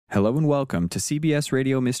Hello and welcome to CBS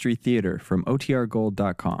Radio Mystery Theater from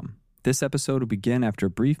OTRGold.com. This episode will begin after a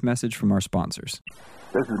brief message from our sponsors.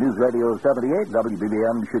 This is News Radio 78,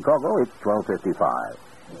 WBBM Chicago. It's 12:55.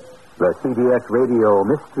 The CBS Radio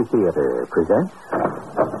Mystery Theater presents...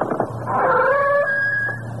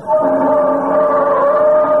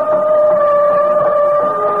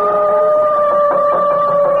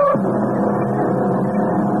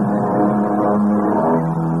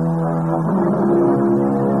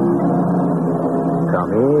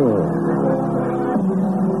 Come in.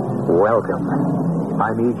 Welcome.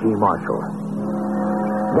 I'm E.G. Marshall.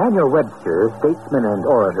 Daniel Webster, statesman and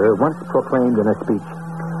orator, once proclaimed in a speech,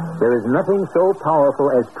 "There is nothing so powerful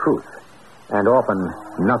as truth, and often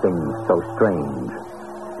nothing so strange."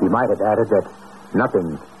 He might have added that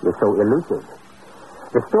nothing is so elusive.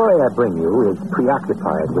 The story I bring you is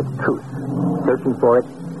preoccupied with truth, searching for it,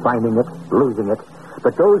 finding it, losing it,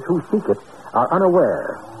 but those who seek it are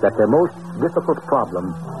unaware that their most difficult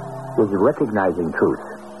problem is recognizing truth,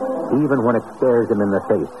 even when it stares them in the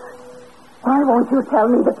face. Why won't you tell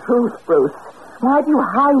me the truth, Bruce? Why do you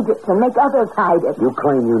hide it and make others hide it? You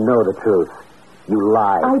claim you know the truth. You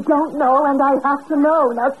lie. I don't know, and I have to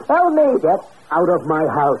know. Now tell me. Get out of my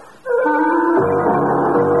house.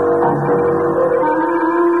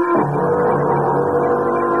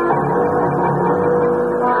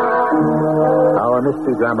 Our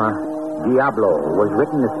mystery drama, Diablo, was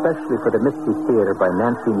written especially for the Mystery Theater by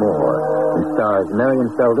Nancy Moore and stars Marion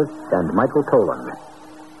Seldes and Michael Tolan.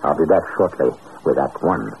 I'll be back shortly with Act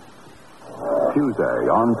One. Tuesday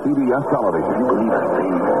on CBS television.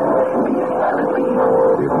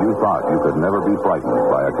 If you thought you could never be frightened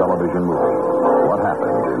by a television movie, what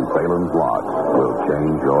happened in Salem's Lot will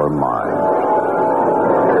change your mind.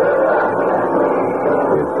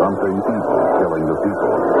 Is something evil killing the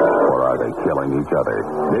people, or are they killing each other?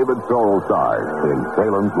 David Soul stars in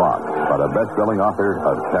Salem's Lot by the best-selling author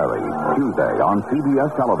of Carrie. Tuesday on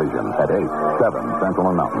CBS television at 8, 7 Central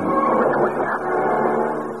and Mountain.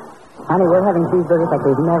 Honey, we're having cheeseburgers like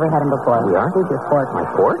we've never had them before. We are? Here's your fork. My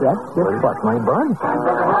fork? Yes, your fork. My bun.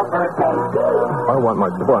 I want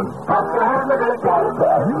my bun.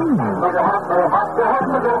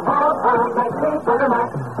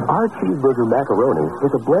 Our cheeseburger macaroni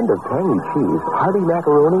is a blend of tangy cheese, hearty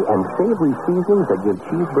macaroni, and savory seasonings that give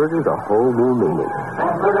cheeseburgers a whole new meaning.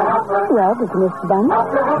 Well, did you miss the bun?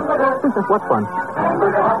 What fun?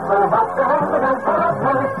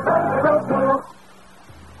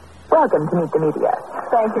 Welcome to Meet the Media.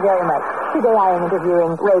 Thank you very much. Today I am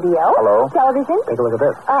interviewing radio. Hello. Television. Take a look at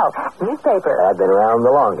this. Oh, newspaper. I've been around the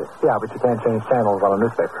longest. Yeah, but you can't change channels on a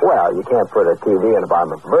newspaper. Well, you can't put a TV in the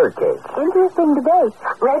bottom of a birdcage. Interesting debate.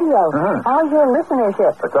 Radio. How's your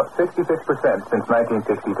listenership? It's up 66% since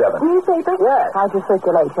 1967. Newspaper? Yes. How's your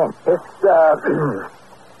circulation? It's,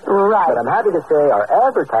 Right. But I'm happy to say our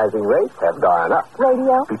advertising rates have gone up.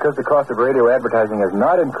 Radio? Because the cost of radio advertising has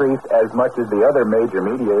not increased as much as the other major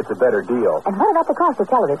media, it's a better deal. And what about the cost of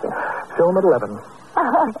television? Film at 11.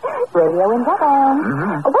 Radio in Japan.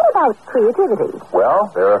 What about creativity? Well,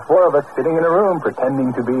 there are 4 of us sitting in a room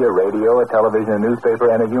pretending to be a radio, a television, a newspaper,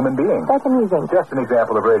 and a human being. That's amusing. Just an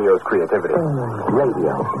example of radio's creativity.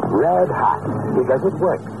 Radio. Red hot. Because it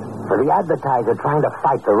works. For the advertiser trying to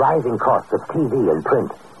fight the rising costs of TV and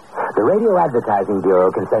print. The Radio Advertising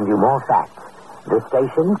Bureau can send you more facts. This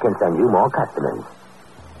station can send you more customers.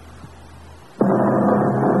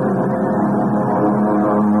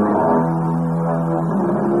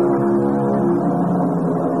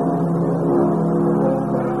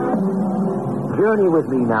 Journey with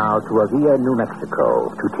me now to Avilla, New Mexico,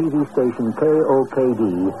 to TV station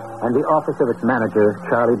KOKD and the office of its manager,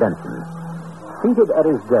 Charlie Benson. Seated at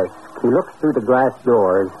his desk, he looks through the glass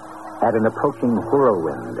doors at an approaching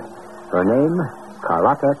whirlwind. Her name,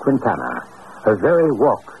 Carlotta Quintana. Her very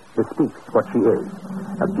walk bespeaks what she is.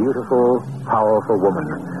 A beautiful, powerful woman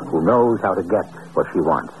who knows how to get what she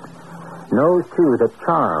wants. Knows, too, that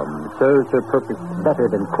charm serves her purpose better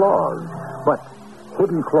than claws. But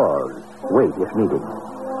hidden claws wait if needed.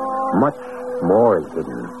 Much more is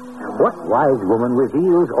hidden. What wise woman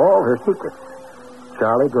reveals all her secrets?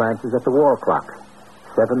 Charlie glances at the wall clock.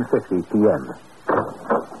 7:50 p.m.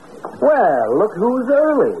 Well, look who's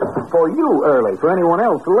early. For you, early. For anyone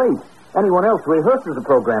else, late. Anyone else rehearses the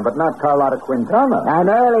program, but not Carlotta Quintana. I'm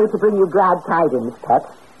early to bring you glad tidings, Pet.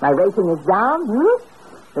 My rating is down,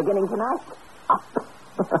 Beginning tonight, up.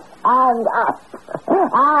 And up.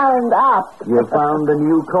 And up. You found a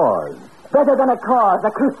new cause. Better than a cause, a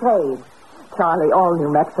crusade. Charlie, all New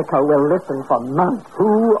Mexico will listen for months.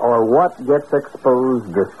 Who or what gets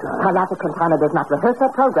exposed this time? Carlotta Quintana does not rehearse her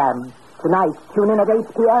program. Tonight, tune in at 8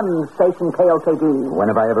 p.m., station KOKD. When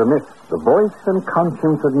have I ever missed the voice and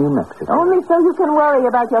conscience of New Mexico? Only so you can worry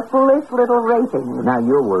about your foolish little ratings. Now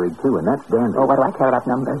you're worried, too, and that's dandy. Oh, what do I care about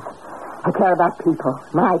numbers? I care about people,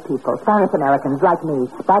 my people, Spanish Americans like me,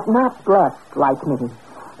 but not blessed like me.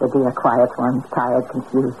 The dear quiet ones, tired,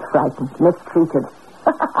 confused, frightened, mistreated.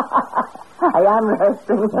 I am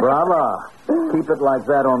resting. Bravo. Keep it like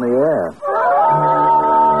that on the air.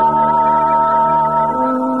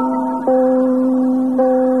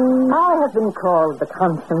 I have been called the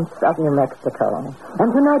conscience of New Mexico,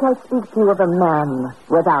 and tonight I speak to you of a man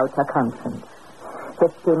without a conscience.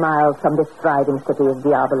 50 miles from this thriving city of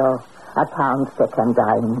Diablo, a town sick and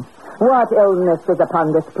dying. What illness is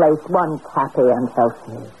upon this place once happy and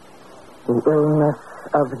healthy? The illness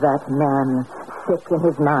of that man, sick in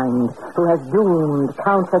his mind, who has doomed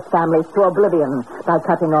countless families to oblivion by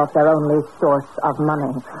cutting off their only source of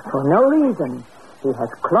money. For no reason, he has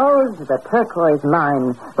closed the turquoise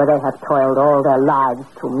mine where they have toiled all their lives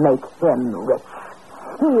to make him rich.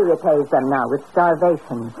 He repays them now with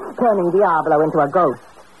starvation, turning Diablo into a ghost.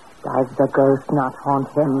 Does the ghost not haunt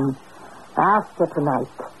him? After tonight,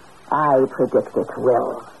 I predict it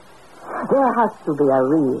will. There has to be a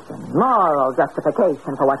reason, moral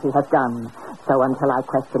justification for what he has done. So until I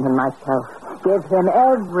question him myself, give him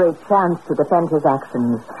every chance to defend his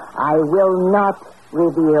actions, I will not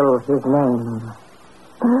reveal his name.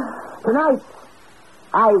 Tonight,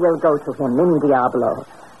 I will go to him in Diablo.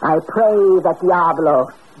 I pray that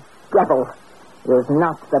Diablo, devil, is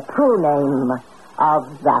not the true name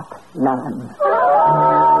of that man.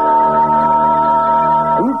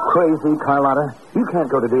 Are you crazy, Carlotta? You can't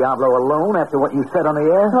go to Diablo alone after what you said on the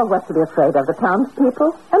air. Well, what's to be afraid of? The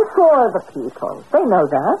townspeople? And for the people. They know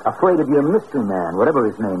that. Afraid of your mystery man, whatever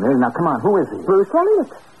his name is. Now, come on, who is he? Bruce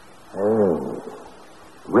Elliott. Hey,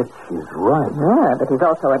 Rich is right. Yeah, but he's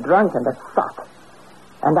also a drunk and a sot.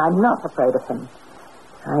 And I'm not afraid of him.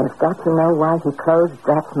 I've got to know why he closed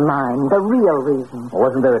that mine. The real reason.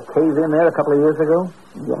 Wasn't there a cave-in there a couple of years ago?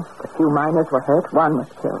 Yes, a few miners were hurt. One was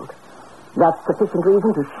killed. That's sufficient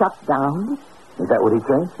reason to shut down? Is that what he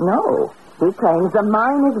says? No. He claims the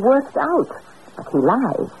mine is worked out. But he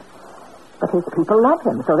lies. But his people love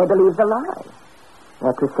him, so they believe the lie.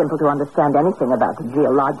 They're too simple to understand anything about the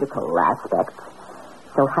geological aspects.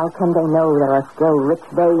 So how can they know there are still rich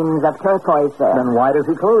veins of turquoise there? Then why does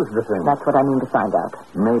he close the thing? That's what I mean to find out.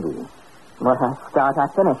 Maybe. What I start, I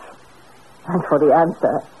finish. And for the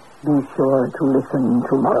answer, be sure to listen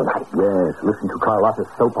tomorrow night. Yes, listen to Carlotta's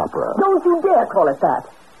soap opera. Don't you dare call it that.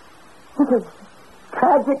 It is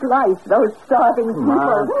tragic life, those starving people. Come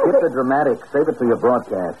on, skip the dramatic. Save it for your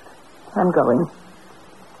broadcast. I'm going.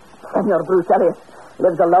 Senor Bruce Elliott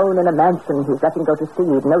lives alone in a mansion. He's nothing go to see,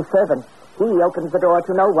 no servant. He opens the door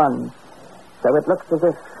to no one. So it looks as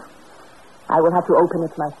if I will have to open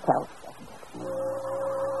it myself.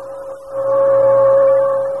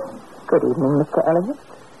 Good evening, Mr. Elliott.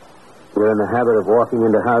 You're in the habit of walking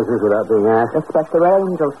into houses without being asked? Especially where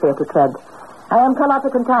angels fear to tread. I am Carlotta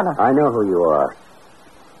Quintana. I know who you are.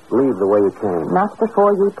 Leave the way you came. Not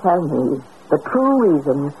before you tell me the true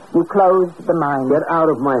reason you closed the mine. Get out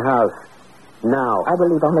of my house. Now. I will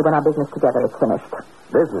leave only when our business together is finished.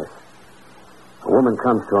 Business? A woman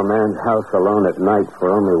comes to a man's house alone at night for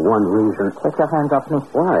only one reason. Take your hands off me.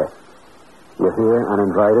 Why? You're here,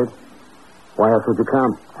 uninvited? Why else would you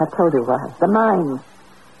come? I told you why. The mine.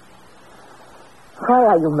 Why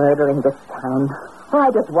are you murdering this town? Why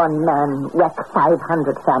does one man wreck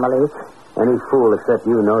 500 families? Any fool except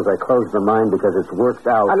you knows I closed the mine because it's worked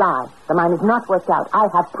out. A lie. The mine is not worked out. I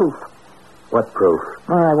have proof. What proof?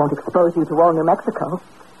 Well, I won't expose you to all New Mexico.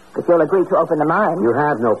 If you'll agree to open the mine. You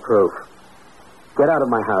have no proof. Get out of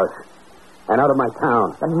my house. And out of my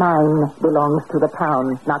town. The mine belongs to the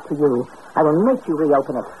town, not to you. I will make you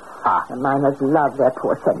reopen it. The miners love their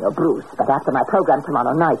poor Senor Bruce, but after my program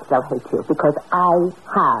tomorrow night, they'll hate you, because I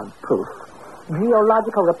have proof.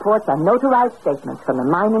 Geological reports and notarized statements from the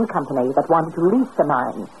mining company that wanted to lease the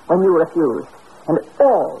mine when you refused. And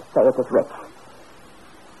all say it is rich.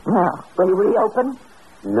 Now, will you reopen?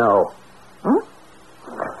 No.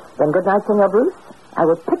 Then good night, Senor Bruce. I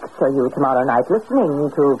will picture you tomorrow night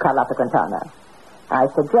listening to Carlotta Quintana. I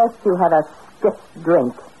suggest you have a stiff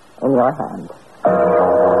drink in your hand. All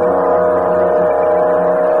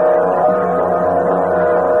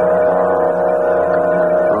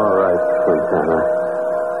right, Quintana.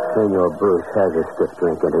 Senor Bruce has a stiff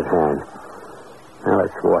drink in his hand. Now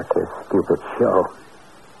let's watch this stupid show.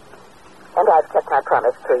 And I've kept my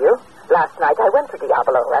promise to you. Last night I went to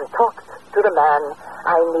Diablo and talked to the man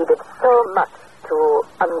I needed so much to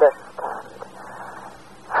understand.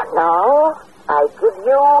 Now I give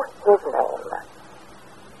you his name.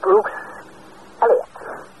 Bruce Elliott.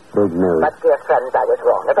 Big news. But, dear friends, I was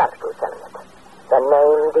wrong about Bruce Elliott. The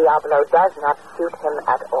name Diablo does not suit him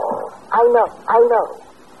at all. I know.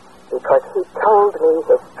 Because he told me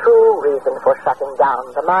his true reason for shutting down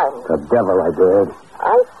the mine. The devil I did.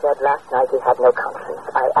 I said last night he had no conscience.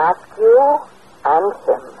 I asked you and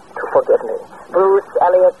him to forgive me. Bruce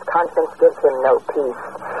Elliott's conscience gives him no peace.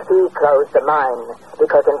 He closed the mine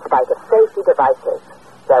because in spite of safety devices,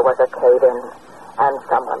 there was a cave-in and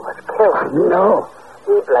someone was killed. No.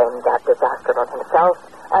 He blamed that disaster on himself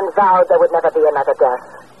and vowed there would never be another death.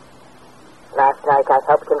 Last night I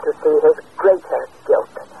helped him to see his greater guilt,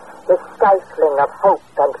 his stifling of hope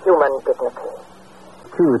and human dignity.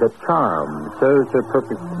 True that charm serves her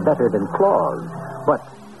purpose better than claws, but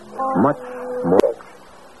much more.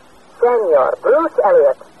 Senor Bruce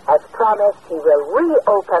Elliott has promised he will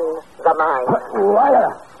reopen the mine.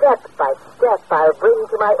 Liar! Step by step, I'll bring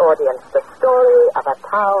to my audience the story of a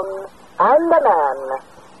town and a man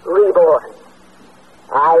reborn.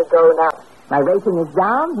 I go now. My rating is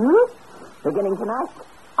down, Beginning tonight,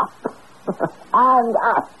 up. And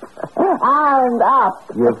up. And up.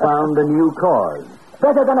 You found a new cause.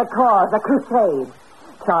 Better than a cause, a crusade.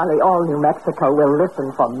 Charlie, all New Mexico will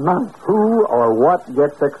listen for months. Who or what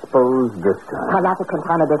gets exposed this time? Carlotta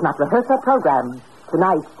Quintana does not rehearse her program.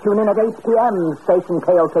 Tonight, tune in at 8 p.m., station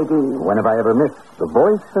KOKD. When have I ever missed the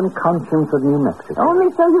voice and conscience of New Mexico?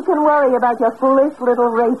 Only so you can worry about your foolish little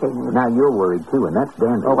ratings. Now you're worried, too, and that's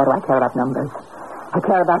dandy. Oh, what do I care about numbers? I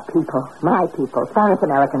care about people, my people, Spanish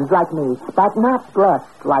Americans like me, but not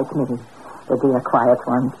blessed like me. The dear quiet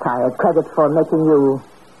ones, tired. Credit for making you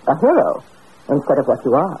a hero instead of what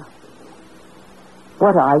you are.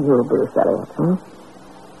 What are you, Bruce Elliott,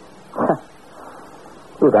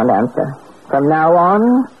 You don't answer. From now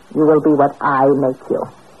on, you will be what I make you.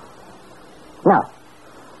 Now,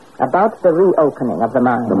 about the reopening of the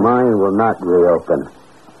mine. The mine will not reopen.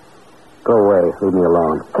 Go away. Leave me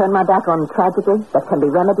alone. Turn my back on tragedy that can be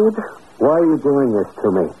remedied? Why are you doing this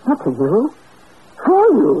to me? Not to you.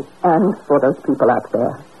 For you. And for those people out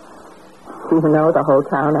there. Do you know the whole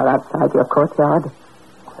town are outside your courtyard?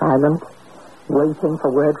 Silent. Waiting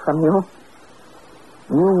for word from you?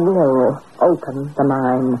 You will open the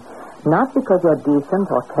mine. Not because you're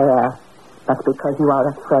decent or care, but because you are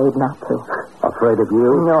afraid not to. Afraid of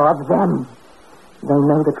you? No, of them. They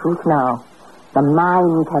know the truth now. The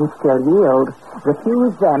mine can still yield.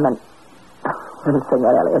 Refuse them and... Little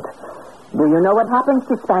Senor Elliott, do you know what happens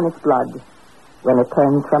to Spanish blood when it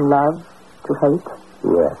turns from love to hate?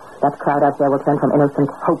 Yes. That crowd out there will turn from innocent,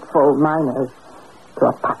 hopeful miners to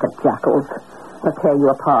a pack of jackals. They'll tear you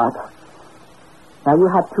apart. Now you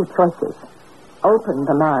have two choices. Open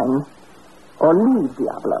the mine or leave,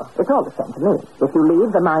 Diablo. It's all the same to me. If you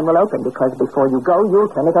leave, the mine will open because before you go, you'll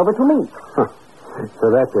turn it over to me. So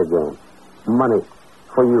that's your game. Money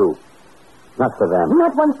for you, not for them.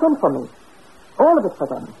 Not 1 cent for me. All of it for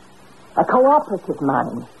them. A cooperative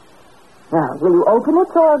mine. Now, will you open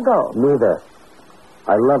it or go? Neither.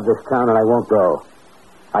 I love this town and I won't go.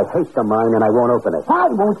 I hate the mine and I won't open it. Why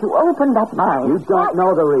won't you open that mine? You don't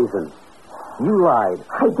know the reason. You lied.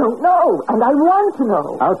 I don't know, and I want to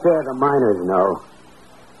know. Out there, the miners know.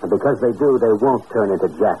 And because they do, they won't turn into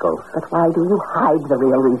jackals. But why do you hide the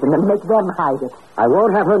real reason and make them hide it? I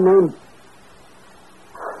won't have her name...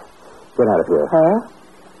 Get out of here. Her?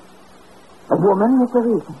 A woman is the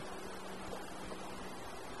reason.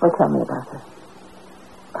 Well, tell me about her.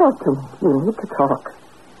 Talk to me. You need to talk.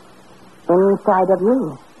 Inside of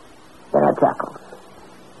you, there are jackals.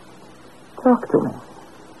 Talk to me.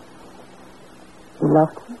 She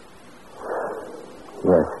loved you?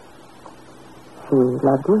 Yes. She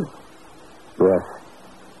loved you? Yes.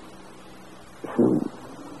 She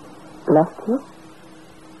left you?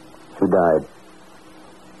 She died.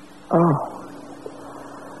 Oh.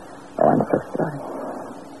 I'm so sorry.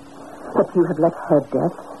 But you have let her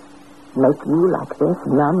death make you like this,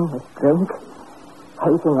 numb with drink,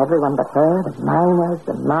 hating everyone but her, the miners,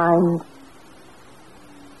 the mines.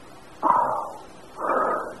 Oh.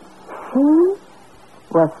 She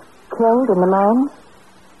was killed in the mine?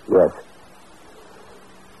 Yes.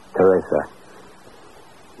 Teresa.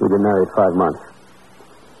 We'd been married 5 months.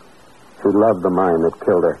 She loved the mine that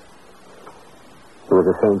killed her. It was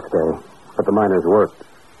a saint's day, but the miners worked.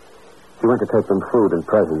 She went to take them food and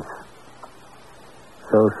presents.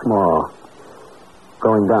 So small,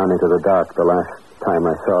 going down into the dark the last time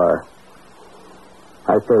I saw her.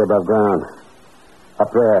 I stayed above ground.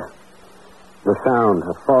 Up there, the sound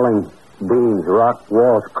of falling beams, rock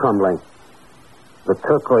walls crumbling. The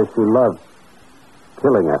turquoise she loved,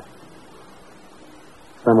 killing her.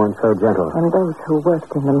 Someone so gentle. And those who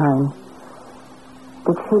worked in the mine.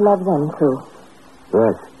 Did she love them, too?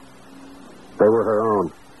 Yes. They were her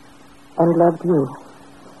own. And loved you?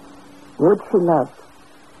 Would she love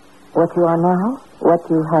what you are now? What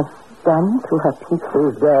you have done to her people?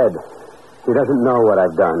 She's dead. She doesn't know what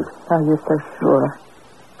I've done. Are you so sure?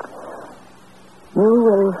 You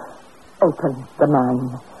will open the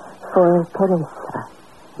mine for Teresa.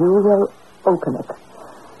 You will open it.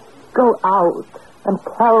 Go out and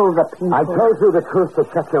tell the people. I told you the truth to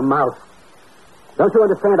shut your mouth. Don't you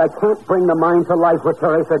understand? I can't bring the mine to life with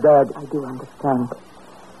Teresa dead. I do understand.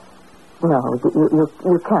 No,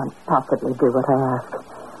 you can't possibly do what I ask.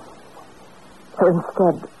 So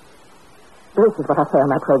instead, this is what I'll say on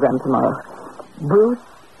my program tomorrow. Bruce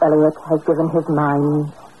Elliott has given his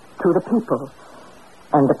mine to the people,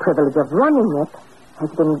 and the privilege of running it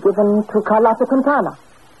has been given to Carlotta Quintana.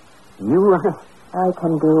 You run it? I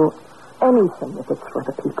can do anything if it's for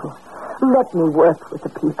the people. Let me work with the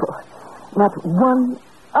people. Not one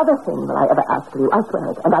other thing will I ever ask of you. I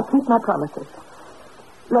swear it, and I keep my promises.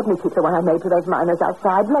 Let me keep the one I made to those miners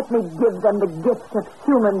outside. Let me give them the gift of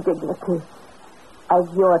human dignity, as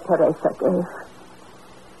your Teresa gave.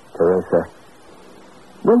 Teresa.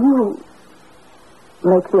 Will you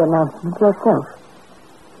make the announcement yourself?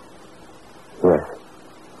 Yes.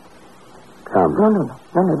 Come. No.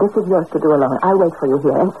 This is yours to do alone. I'll wait for you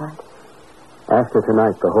here inside. After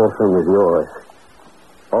tonight, the whole thing is yours.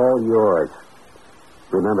 All yours.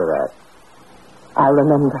 Remember that. I'll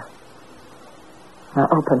remember. Now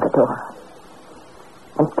open the door.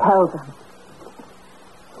 And tell them.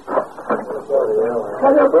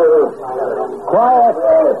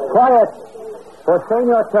 Quiet. For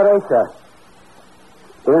Senor Teresa,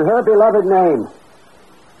 in her beloved name,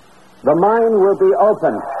 the mine will be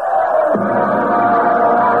opened.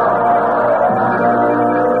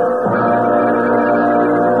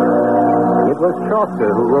 It was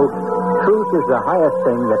Chaucer who wrote, "Truth is the highest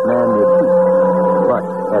thing that man may keep." But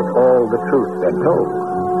as all the truth been told?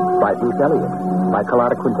 By Bruce Elliott, by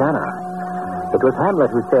Carlotta Quintana. It was Hamlet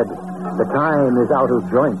who said, "The time is out of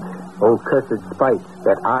joint, O cursed spite,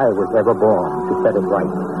 that I was ever born to set it right."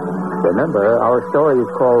 Remember, our story is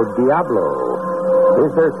called Diablo.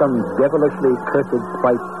 Is there some devilishly cursed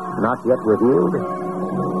spite not yet revealed?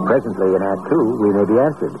 Presently in Act 2, we may be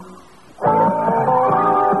answered.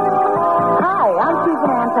 Hi, I'm Susan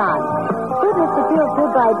Anton. Goodness that feels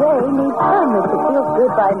good by day needs firmness that feels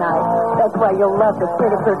good by night. That's why you'll love the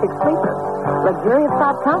Spirit Perfect Sleeper. Luxurious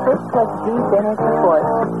hot comfort plus deep inner support.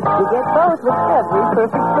 You get both with every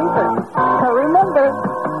Perfect Sleeper. So remember,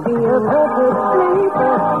 be a Perfect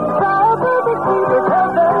Sleeper. Try a Perfect Sleeper.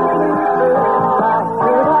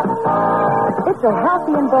 It's a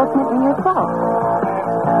healthy investment in yourself.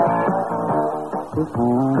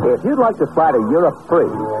 If you'd like to fly to Europe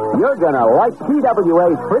free, you're going to like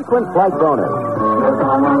TWA's frequent flight bonus.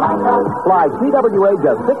 Fly TWA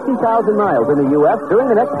just 60,000 miles in the U.S. during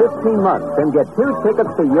the next 15 months and get 2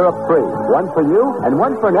 tickets to Europe free. One for you and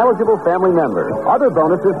one for an eligible family member. Other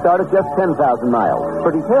bonuses start at just 10,000 miles.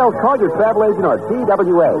 For details, call your travel agent or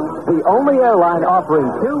TWA, the only airline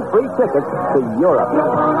offering 2 free tickets to Europe.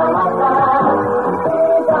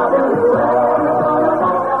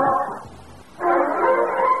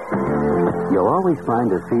 You'll always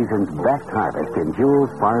find the season's best harvest in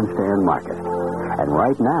Jewel's Farm Stand Market. And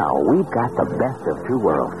right now, we've got the best of 2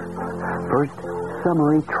 worlds. First,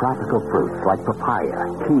 summery tropical fruits like papaya,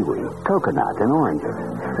 kiwi, coconut, and oranges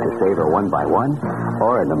to savor one by one,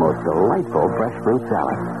 or in the most delightful fresh fruit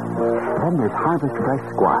salad. Then there's Harvest Fresh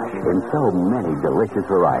Squash in so many delicious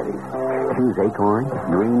varieties. Choose acorn,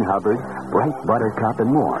 green Hubbard, bright buttercup,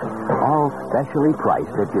 and more, all specially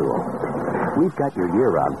priced at Jewel. We've got your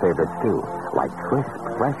year-round favorites, too, like crisp,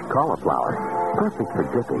 fresh cauliflower, perfect for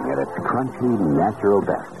dipping at its crunchy, natural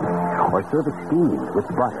best. Or serve it steamed with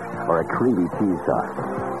butter or a creamy cheese sauce.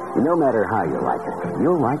 No matter how you like it,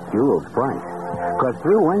 you'll like Jewel's price. Because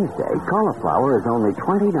through Wednesday, cauliflower is only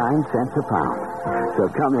 29 cents a pound. So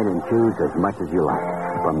come in and choose as much as you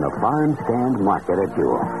like from the Farm Stand Market at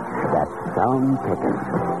Jewel. That's some pickings.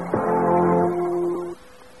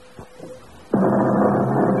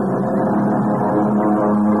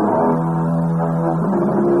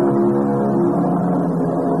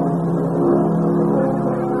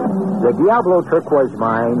 The Diablo Turquoise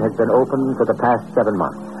Mine has been open for the past 7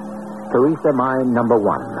 months. Teresa Mine number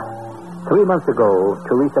 1. 3 months ago,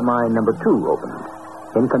 Teresa Mine number 2 opened.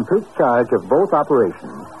 In complete charge of both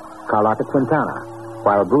operations, Carlotta Quintana,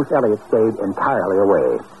 while Bruce Elliott stayed entirely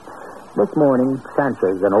away. This morning,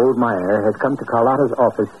 Sanchez, an old miner, has come to Carlotta's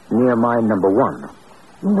office near mine number 1.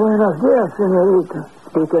 Buenos dias, senorita.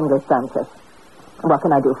 Speak English, Sanchez. What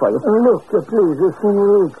can I do for you? Look, please,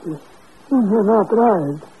 senorita. You're not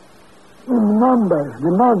right. The numbers,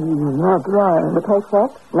 the money is not right. The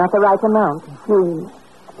paycheck? Not the right amount. See,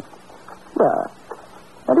 Well,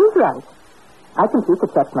 that is right. I can keep the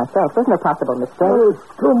checks myself. There's no possible mistake. there's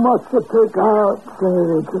too much to take out,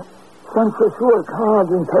 senorita. Sanchez work hard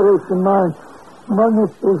in Teresa mine. Money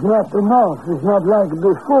is not enough. It's not like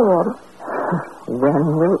before.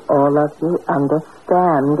 When will all of you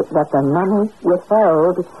understand that the money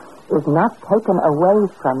withheld is not taken away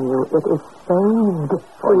from you? It is saved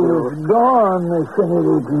for you. It's gone,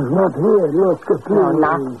 senorita. It's not here. Look, please. No,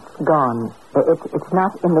 not gone. It's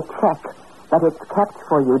not in the check, but it's kept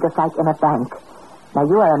for you, just like in a bank. Now,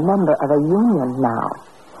 you are a member of a union now,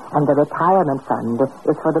 and the retirement fund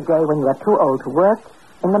is for the day when you are too old to work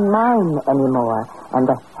in the mine anymore, and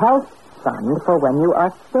the health fund for when you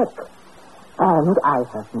are sick. And I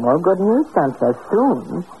have more good news, Sanchez.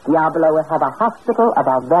 Soon, Diablo will have a hospital of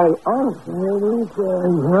our very own. Senorita,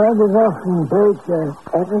 it's not enough in paycheck.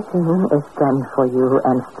 Everything is done for you,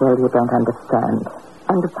 and still you don't understand.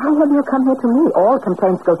 And why have you come here to me? All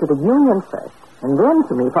complaints go to the union first, and then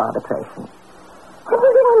to me for arbitration. How do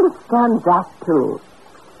you understand that, too?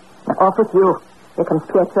 Now, off with you. Here comes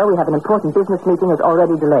Pietro. We have an important business meeting. It's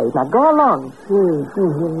already delayed. Now, go along.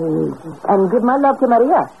 And give my love to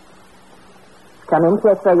Maria. Come in,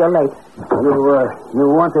 Pietro. You're late. You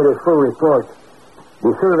wanted a full report.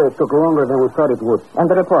 The survey took longer than we thought it would. And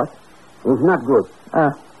the report? It's not good.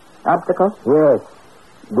 Obstacles? Yes.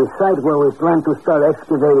 The site where we plan to start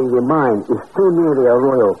excavating the mine is too near the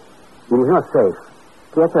arroyo. It is not safe.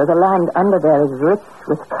 Pietro, the land under there is rich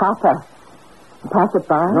with copper. Pass it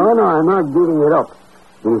by? No, I'm not giving it up.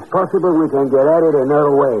 It is possible we can get at it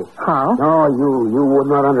another way. How? No, you would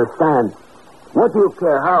not understand. What do you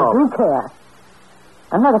care how? I do care.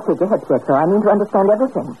 I'm not a figurehead, Pietro. I mean to understand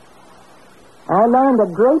everything. I learned a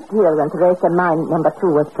great deal when Teresa Mine number 2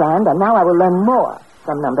 was planned, and now I will learn more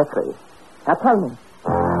from number 3. Now tell me.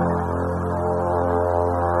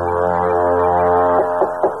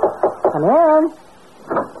 Come in.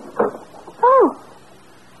 Oh,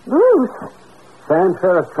 Bruce.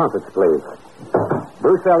 Fanfare of trumpets, please.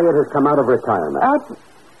 Bruce Elliott has come out of retirement.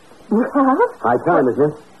 You have? High time,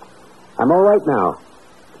 isn't it? I'm all right now.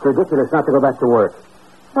 It's ridiculous not to go back to work.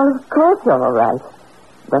 Well, of course you're all right.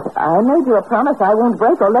 But I made you a promise I won't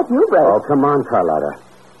break or let you break. Oh, come on, Carlotta.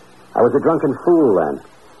 I was a drunken fool then.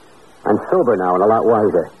 I'm sober now and a lot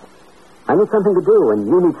wiser. I need something to do, and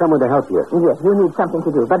you need someone to help you. Yes, you need something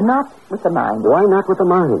to do, but not with the mines. Why not with the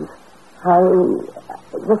mines? I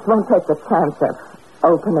just won't take the chance of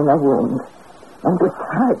opening a wound. And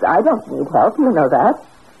besides, I don't need help. You know that.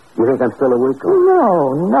 You think I'm still a weak one?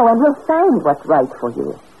 No, and we'll find what's right for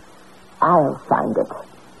you. I'll find it.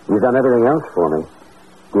 You've done everything else for me.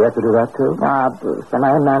 Do you have to do that, too? Ah, Bruce, am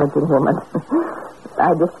I a managing woman?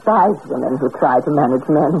 I despise women who try to manage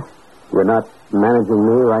men. You're not managing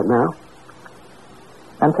me right now?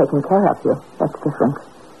 I'm taking care of you. That's different.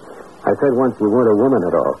 I said once you weren't a woman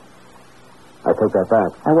at all. I take that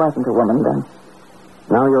back. I wasn't a woman then.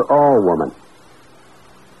 Now you're all woman.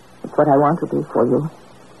 It's what I want to be for you.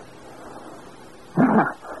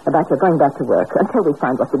 About your going back to work until we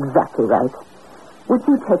find what's exactly right. Would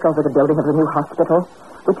you take over the building of the new hospital?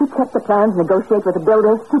 Would you check the plans, negotiate with the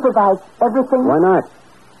builders, supervise everything? Why not?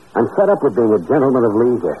 I'm fed up with being a gentleman of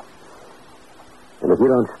leisure. And if you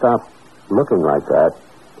don't stop looking like that,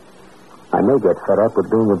 I may get fed up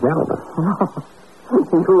with being a gentleman.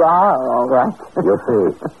 You are all right. You'll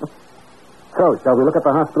see. So, shall we look at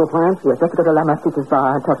the hospital plans? Yes, let's go to La Masita's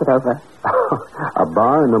bar and talk it over. A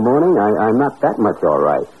bar in the morning? I'm not that much all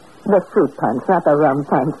right. The fruit punch, not the rum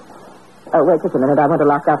punch. Oh, wait just a minute. I want to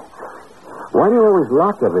lock up. Why do you always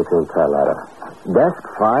lock everything, Carlotta? Desk,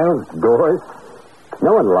 files, doors?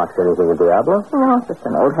 No one locks anything in Diablo. No, it's just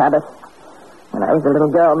an old habit. When I was a little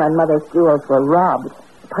girl, my mother's jewels were robbed.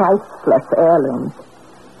 Priceless heirlooms.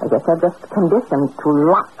 I guess I'm just conditioned to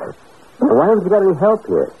lock. Well, why haven't you got any help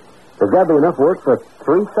here? There's got to be enough work for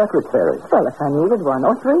 3 secretaries. Well, if I needed 1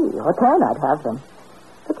 or 3 or 10, I'd have them.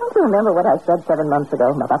 But don't you remember what I said 7 months ago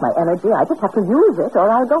about my energy? I just have to use it or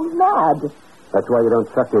I'll go mad. That's why you don't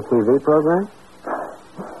suck your TV program?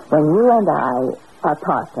 When you and I are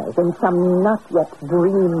partners in some not yet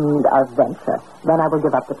dreamed of venture, then I will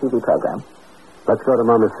give up the TV program. Let's go to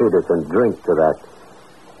Mamacitas and drink to that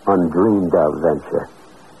undreamed of venture.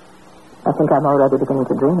 I think I'm already beginning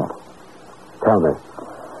to dream it. Tell me.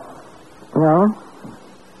 No?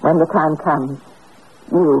 When the time comes,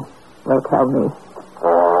 you will tell me.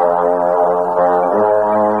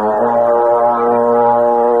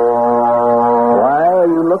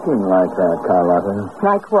 looking like that, Carlotta.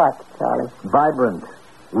 Like what, Charlie? Vibrant,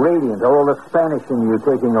 radiant, all the Spanish in you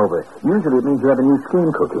taking over. Usually it means you have a new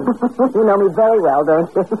scheme cooking. You know me very well, don't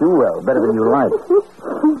you? Too well, better than you like.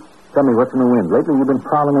 Tell me, what's in the wind? Lately you've been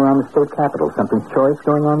prowling around the state capitol. Something choice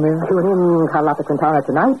going on there? Tune in Carlotta Quintana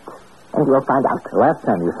tonight, and you'll find out. Last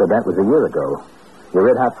time you said that was a year ago. Your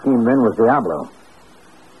red-hot scheme then was Diablo.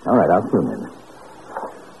 All right, I'll tune in.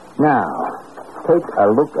 Now, take a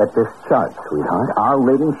look at this chart, sweetheart. Our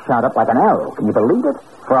ratings shot up like an arrow. Can you believe it?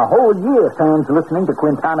 For a whole year, fans listening to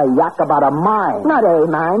Quintana yak about a mine. Not a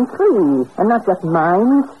mine, 3. And not just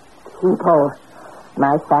mines, people.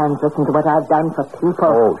 My fans listen to what I've done for people.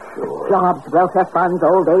 Oh, sure. Jobs, welfare funds,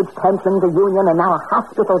 old age pensions, a union, and now a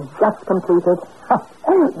hospital just completed.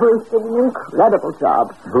 Bruce did an incredible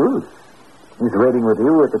job. Bruce? He's rating with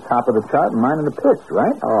you at the top of the chart and mine in the pits,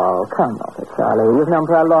 right? Oh, come off it, Charlie. You've known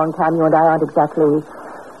for a long time you and I aren't exactly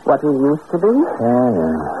what we used to be.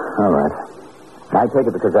 Yeah. All right. I take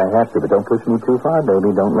it because I have to, but don't push me too far,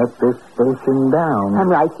 baby. Don't let this station down. I'm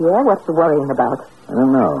right here. What's the worrying about? I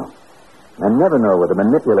don't know. I never know with a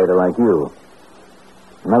manipulator like you.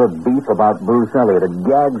 Another beef about Bruce Elliott. It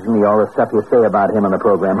gags me, all the stuff you say about him on the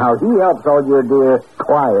program. How he helps all your dear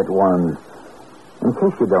quiet ones. In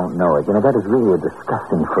case you don't know it, that is really a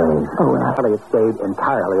disgusting phrase. Oh, Elliott stayed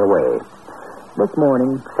entirely away. This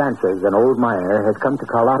morning, Sanchez, an old miner, has come to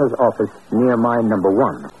Carlotta's office near mine number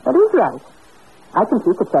 1. That is right. I can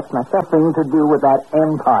keep the checks myself. Nothing to do with that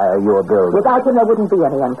empire you're building. Without him, there wouldn't be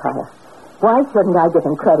any empire. Why shouldn't I give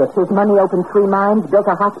him credit? His money opened 3 mines, built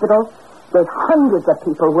a hospital, gave hundreds of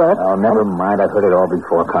people work. Oh, never mind. I've heard it all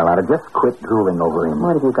before, Carlotta. Just quit drooling over him.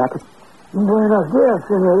 What have you got to... Buenos dias,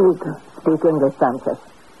 senorita. Speak English, Sanchez.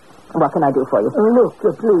 What can I do for you? Look,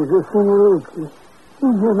 please, senorita.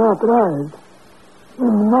 You're not right. The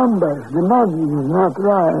numbers, the money is not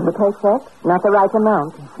right. The paycheck? Not the right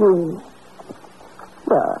amount. See.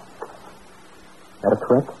 Sure. That a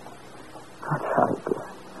trick? Oh, Charlie, dear.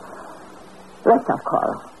 Let's not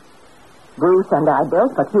quarrel. Bruce and I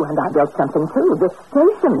built, but you and I built something, too. This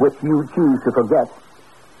station. Which you choose to forget.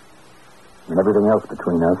 And everything else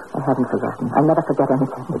between us. I haven't forgotten. I never forget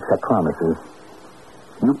anything. Except promises.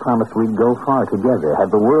 You promised we'd go far together,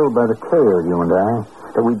 have the world by the tail, you and I.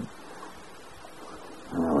 That we'd...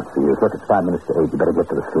 Now, let's see. Look, it's 5 minutes to 8. You better get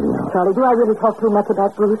to the studio. Charlie, do I really talk too much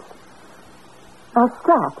about Bruce? I'll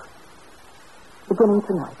stop. Beginning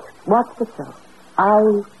tonight. Watch the show.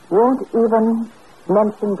 I won't even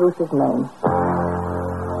mention Bruce's name.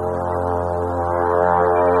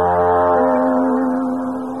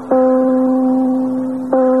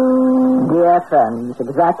 Dear friends,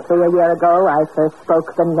 exactly a year ago, I first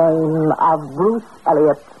spoke the name of Bruce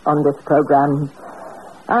Elliott on this program.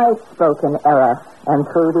 I spoke in error, and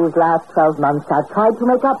through these last 12 months, I've tried to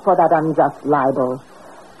make up for that unjust libel.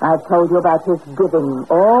 I've told you about his giving,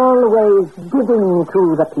 always giving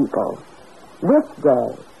to the people. This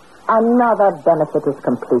day, another benefit is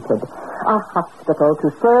completed. A hospital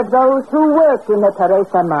to serve those who work in the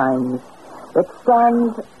Teresa mines. It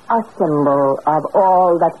stands a symbol of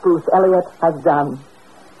all that Bruce Elliott has done.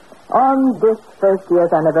 On this first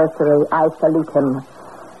year's anniversary, I salute him.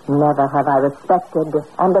 Never have I respected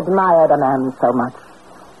and admired a man so much.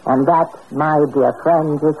 And that, my dear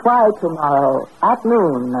friends, is why tomorrow at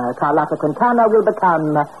noon, Carlotta Quintana will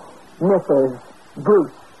become Mrs.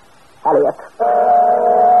 Bruce Elliott.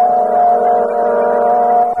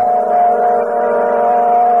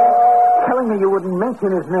 Telling me you wouldn't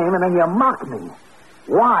mention his name and then you mock me.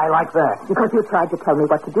 Why like that? Because you tried to tell me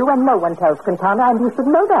what to do, and no one tells Quintana, and you should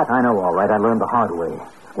know that. I know, all right. I learned the hard way.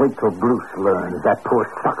 Wait till Bruce learns. That poor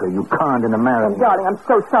sucker you conned into marrying. Darling, I'm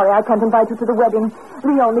so sorry I can't invite you to the wedding.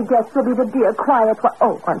 The only guest will be the dear, quiet one.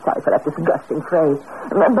 Oh, I'm sorry for that disgusting phrase.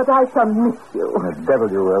 But I shall miss you. The devil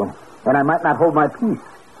you will. And I might not hold my peace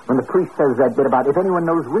when the priest says that bit about if anyone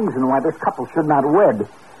knows reason why this couple should not wed.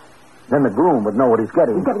 Then the groom would know what he's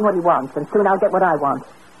getting. He's getting what he wants, and soon I'll get what I want.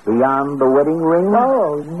 Beyond the wedding ring?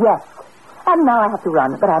 Oh, yes. And now I have to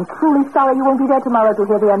run, but I'm truly sorry you won't be there tomorrow to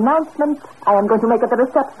hear the announcement I am going to make at the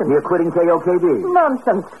reception. You're quitting KOKD?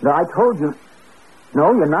 Nonsense. No, I told you.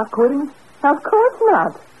 No, you're not quitting? Of course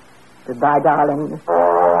not. Goodbye, darling.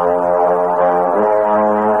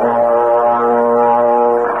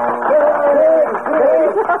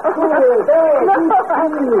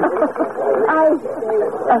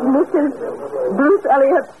 Mrs. Bruce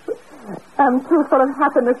Elliott, I'm too full of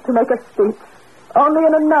happiness to make a speech. Only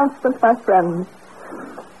an announcement, my friends.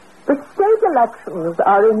 The state elections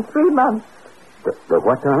are in 3 months. The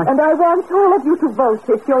what, darling? And I want all of you to vote.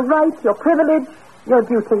 It's your right, your privilege, your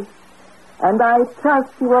duty. And I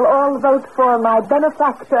trust you will all vote for my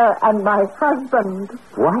benefactor and my husband.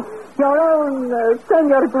 What? Your own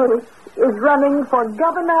Senor Bruce is running for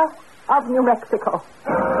governor of New Mexico.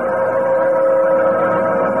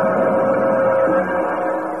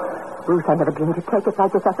 Bruce, I never dreamed you'd take it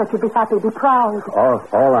like this. I thought you'd be happy, be proud.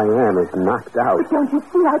 All I am is knocked out. But don't you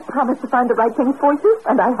see, I promised to find the right thing for you,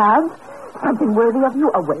 and I have. Something worthy of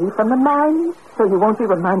you away from the mine, so you won't be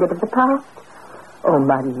reminded of the past. Oh,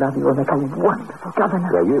 my love, you will make a wonderful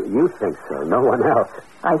governor. Yeah, you think so, no one else.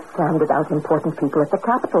 I sounded out important people at the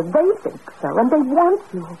Capitol. They think so, and they want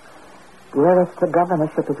you. Dearest, the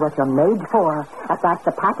governorship is what you're made for. At last,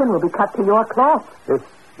 the pattern will be cut to your cloth.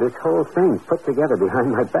 This whole thing put together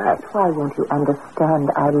behind my back. Why won't you understand?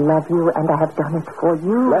 I love you, and I have done it for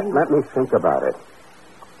you. Let me think about it.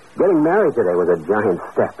 Getting married today was a giant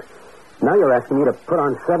step. Now you're asking me to put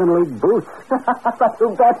on 7-league boots. But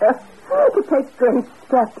who better? To take great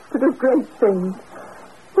steps, to do great things.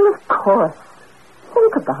 Well, of course.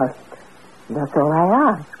 Think about it. That's all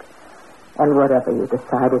I ask. And whatever you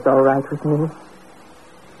decide is all right with me.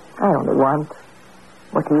 I only want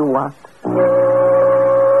what you want.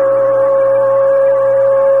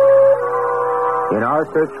 In our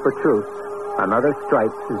search for truth, another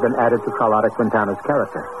stripe has been added to Carlotta Quintana's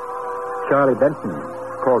character. Charlie Benson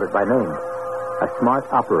called it by name. A smart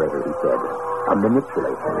operator, he said. A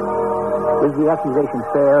manipulator. Is the accusation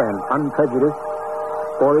fair and unprejudiced,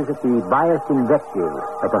 or is it the biased invective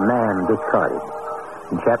of a man discarded?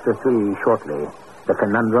 In Chapter 3, shortly, the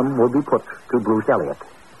conundrum will be put to Bruce Elliott.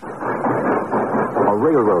 A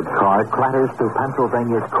railroad car clatters through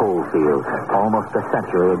Pennsylvania's coal fields almost a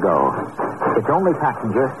century ago. Its only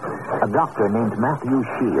passenger, a doctor named Matthew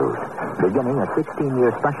Shields, beginning a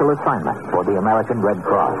 16-year special assignment for the American Red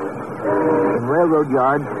Cross. In railroad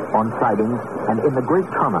yards, on sidings, and in the great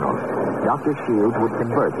terminals, Dr. Shields would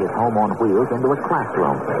convert his home on wheels into a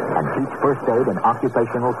classroom and teach first aid and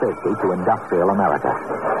occupational safety to industrial America.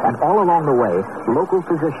 And all along the way, local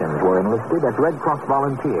physicians were enlisted as Red Cross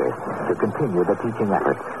volunteers to continue the teaching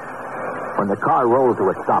effort. When the car rolled to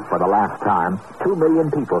a stop for the last time, 2 million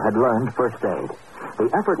people had learned first aid. The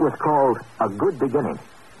effort was called A Good Beginning,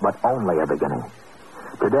 but only a beginning.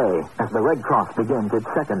 Today, as the Red Cross begins its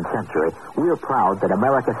second century, we're proud that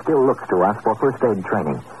America still looks to us for first aid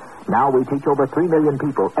training. Now we teach over 3 million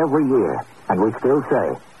people every year, and we still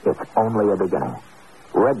say it's only a beginning.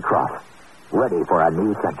 Red Cross, ready for a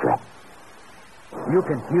new century. You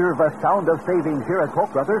can hear the sound of savings here at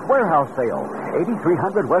Polk Brothers Warehouse Sale.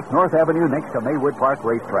 8300 West North Avenue next to Maywood Park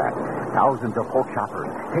Racetrack. Thousands of Polk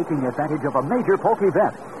shoppers taking advantage of a major Polk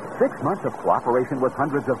event. 6 months of cooperation with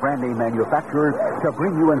hundreds of brand name manufacturers to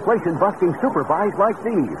bring you inflation-busting super buys like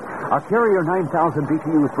these. A Carrier 9000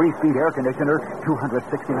 BTU 3-speed air conditioner,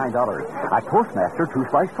 $269. A Toastmaster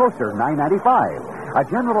 2-slice toaster, $9.95. A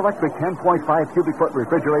General Electric 10.5 cubic foot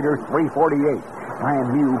refrigerator, $348.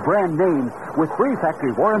 Brand new, brand names with free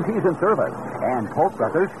factory warranties and service. And Polk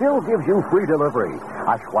Brothers still gives you free delivery.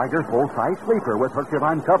 A Schweiger full-size sleeper with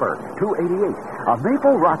Hercules cover, $288. A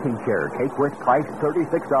Maple rocking chair, take with price,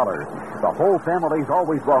 $36. The whole family's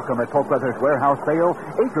always welcome at Polk Brothers Warehouse Sale.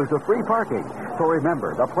 Acres of free parking. So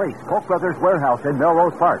remember, the place, Polk Brothers Warehouse in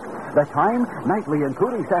Melrose Park. The time, nightly,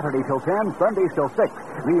 including Saturday till 10, Sundays till 6.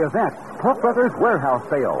 The event, Polk Brothers Warehouse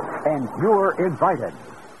Sale. And you're invited.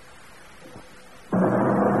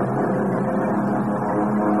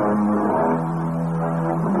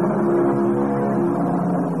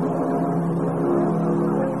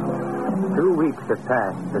 Have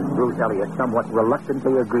passed since Bruce Elliott somewhat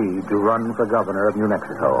reluctantly agreed to run for governor of New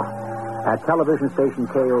Mexico. At television station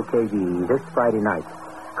KOKD this Friday night,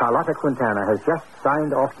 Carlotta Quintana has just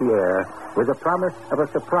signed off the air with a promise of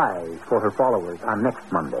a surprise for her followers on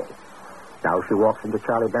next Monday. Now she walks into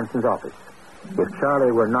Charlie Benson's office. If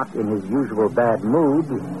Charlie were not in his usual bad mood,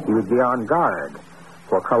 he would be on guard,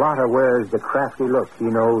 for Carlotta wears the crafty look he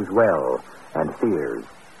knows well and fears.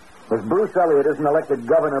 If Bruce Elliott isn't elected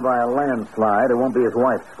governor by a landslide, it won't be his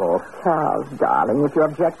wife's fault. Charles, darling, if you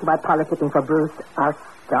object to my politicking for Bruce, I'll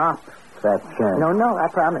stop. Fat chance. No, I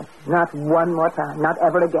promise. Not one more time. Not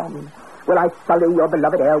ever again. Will I sully your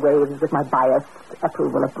beloved airwaves with my biased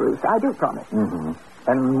approval of Bruce? I do promise. Mm-hmm.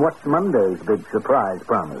 And what's Monday's big surprise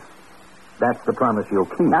promise? That's the promise you'll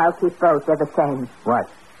keep. I'll keep both. They're the same. What?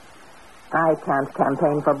 I can't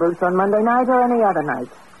campaign for Bruce on Monday night or any other night.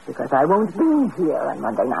 Because I won't be here on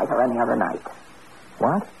Monday night or any other night.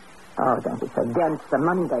 What? Oh, don't be so dense. The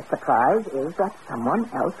Monday surprise is that someone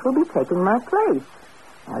else will be taking my place.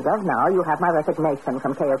 As of now, you have my resignation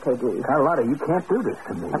from KOKD. Carlotta, you can't do this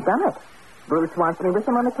to me. I've done it. Bruce wants me with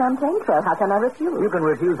him on the campaign trail. How can I refuse? You can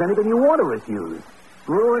refuse anything you want to refuse.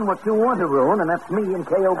 ruin what you want to ruin, and that's me and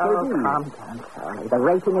KOKD. Oh, calm down, Charlie. The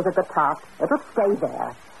rating is at the top. It'll stay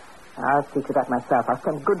there. I'll see to that myself. I'll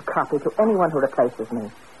send good copy to anyone who replaces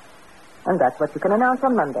me. And that's what you can announce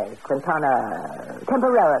on Monday. Quintana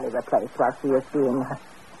temporarily replaced while she is being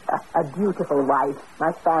a dutiful wife.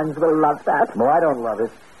 My fans will love that. Well, I don't love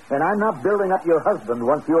it. And I'm not building up your husband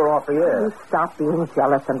once you're off the air. You stop being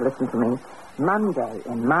jealous and listen to me. Monday,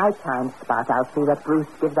 in my time spot, I'll see that Bruce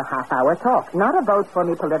gives a half-hour talk. Not a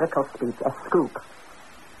vote-for-me political speech, a scoop.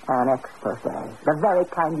 An expose. The very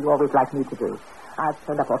kind you always like me to do. I've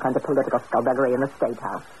turned up all kinds of political skullduggery in the State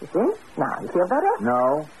House. You see? Now, you feel better?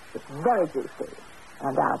 No. It's very juicy.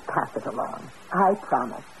 And I'll pass it along. I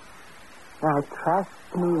promise. Now, trust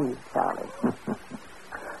me, Charlie.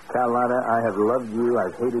 Carlotta, I have loved you.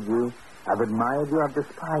 I've hated you. I've admired you. I've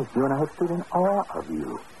despised you. And I have stood in awe of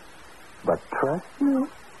you. But trust you?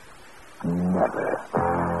 Never.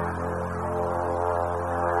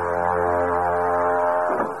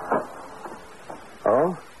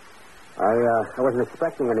 Oh? I wasn't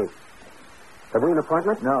expecting any. Have we an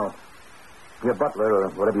appointment? No. Your butler, or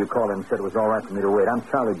whatever you call him, said it was all right for me to wait. I'm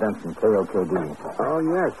Charlie Benson, KOKD. Oh,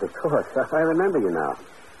 yes, of course. I remember you now.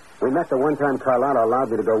 We met the one time Carlotta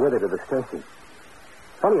allowed me to go with her to the station.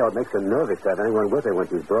 Funny how it makes her nervous to have anyone with her when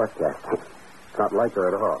she's broadcasting. It's not like her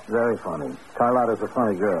at all. Very funny. Carlotta's a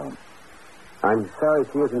funny girl. I'm sorry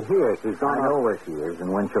she isn't here. She's gone. I know where she is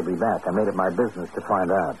and when she'll be back. I made it my business to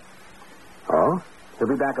find out. Oh? She'll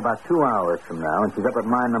be back about 2 hours from now, and she's up at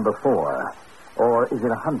mine number 4. Or is it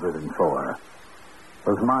 104?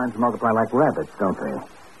 Those mines multiply like rabbits, don't they?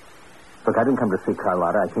 Look, I didn't come to see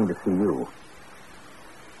Carlotta. I came to see you.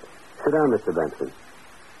 Sit down, Mr. Benson.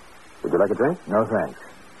 Would you like a drink? No, thanks.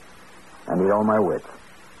 I need all my wits.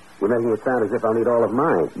 You're making it sound as if I'll need all of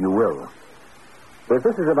mine. You will. If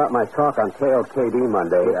this is about my talk on KOKD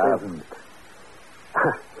Monday, It isn't.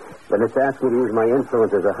 Then it's asking you to use my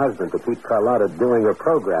influence as a husband to keep Carlotta doing her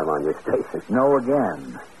program on your station. No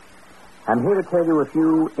again. I'm here to tell you a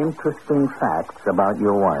few interesting facts about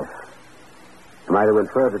your wife. Am I to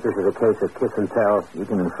infer that this is a case of kiss and tell? You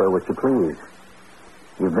can infer what you please.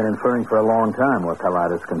 You've been inferring for a long time where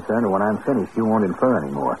Carlotta's concerned, and when I'm finished, you won't infer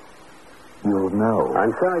anymore. You'll know.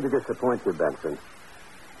 I'm sorry to disappoint you, Benson.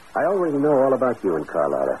 I already know all about you and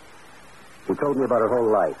Carlotta. She told me about her whole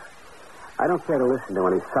life. I don't care to listen to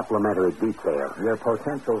any supplementary detail. Your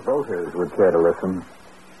potential voters would care to listen.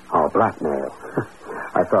 Oh, blackmail.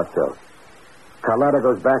 I thought so. Carlotta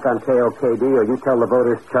goes back on KOKD, or you tell the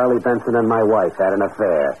voters Charlie Benson and my wife had an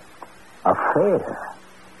affair. Affair?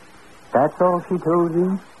 That's all she told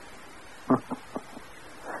you?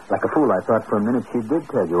 Like a fool, I thought for a minute she did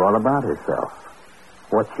tell you all about herself.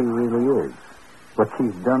 What she really is. What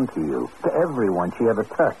she's done to you. To everyone she ever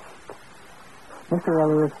touched. Mr.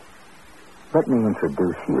 Elliott, let me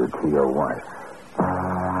introduce you to your wife.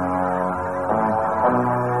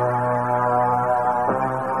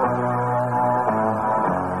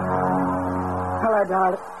 Hello,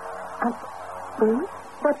 darling. Bruce?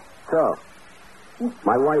 What? So,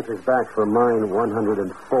 my wife is back for mine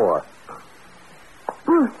 104.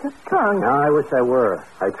 Bruce, you're drunk. Now, I wish I were.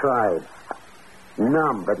 I tried.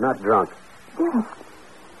 Numb, but not drunk. Yes.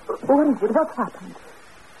 What is it? What's happened?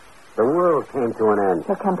 The world came to an end.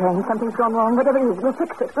 Your campaign. Something's gone wrong. Whatever it is, we'll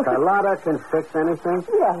fix it. Carlotta can fix anything?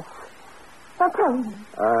 Yes. Now tell me.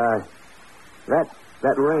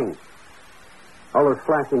 That ring. All those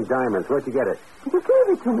flashing diamonds. Where'd you get it? You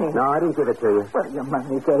gave it to me. No, I didn't give it to you. Well, your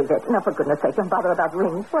money gave it. Now, for goodness sake, don't bother about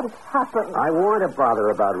rings. What has happened? I want to bother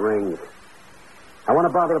about rings. I want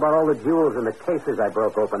to bother about all the jewels and the cases I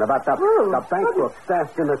broke open, about the bank book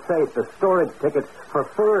stashed in the safe, the storage tickets for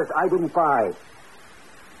furs I didn't buy.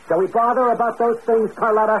 Shall we bother about those things,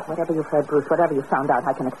 Carlotta? Whatever you've heard, Bruce, whatever you found out,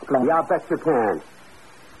 I can explain. Yeah, I'll bet you can.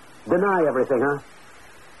 Deny everything, huh?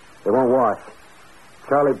 It won't wash.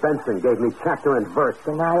 Charlie Benson gave me chapter and verse.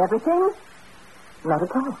 Deny everything? Not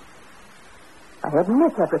at all. I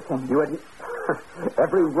admit everything. You admit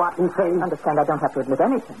every rotten thing? Understand, I don't have to admit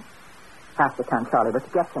anything. Half the time Charlie was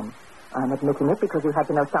guessing. I'm admitting it because you had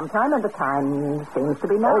to know sometime, and the time seems to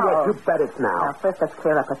be now. Oh, yes, you bet it's now. Now, first, let's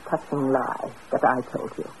clear up a touching lie that I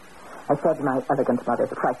told you. I said my elegant mother's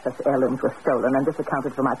priceless heirlooms were stolen, and this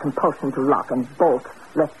accounted for my compulsion to lock and bolt,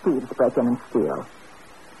 lest thieves break in and steal.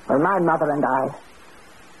 Well, my mother and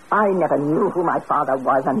I never knew who my father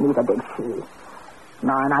was, and neither did she.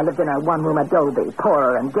 Ma and I lived in a one-room adobe,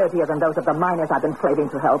 poorer and dirtier than those of the miners I've been slaving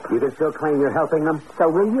to help. You can still claim you're helping them? So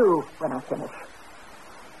will you when I finish.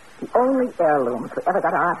 The only heirlooms we ever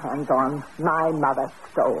got our hands on, my mother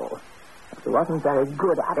stole. She wasn't very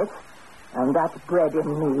good at it. And that's bred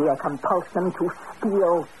in me a compulsion to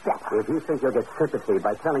steal better. If you think you'll get sympathy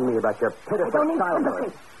by telling me about your pitiful I don't need childhood...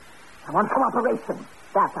 sympathy. I want cooperation.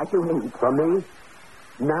 That I do need. From me?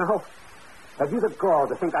 Now? Have you the gall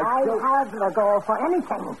to think I have the gall for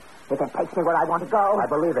anything. If it takes me where I want to go. I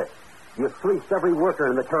believe it. You've fleeced every worker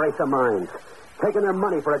in the Teresa mines. Taken their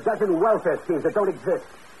money for a dozen welfare schemes that don't exist.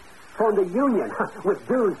 Formed a union with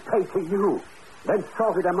dues paid to you. Then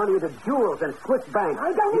salted their money into jewels and Swiss banks.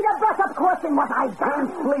 I don't need a brush-up course in what I've done.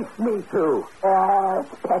 And fleeced me, too.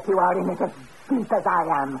 Pet, you are in it as deep as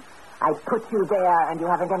I am. I put you there, and you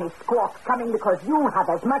haven't any squawks coming because you have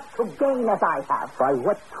as much to gain as I have. By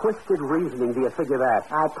what twisted reasoning do you figure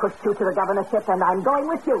that? I pushed you to the governorship, and I'm going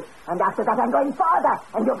with you. And after that, I'm going farther,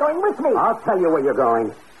 and you're going with me. I'll tell you where you're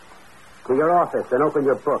going. To your office and open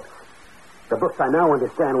your books. The books I now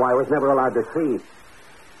understand why I was never allowed to see.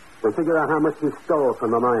 We figure out how much you stole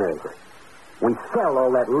from the miners. We sell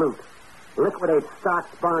all that loot. Liquidate stocks,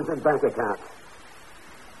 bonds, and bank accounts.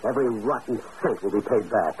 Every rotten cent will be paid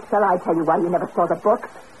back. Shall I tell you why you never saw the books?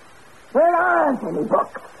 There aren't any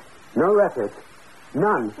books. No records.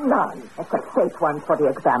 None. None, except fake ones for the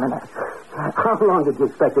examiner. How long did you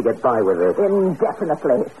expect to get by with this?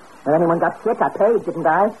 Indefinitely. When anyone got sick, I paid, didn't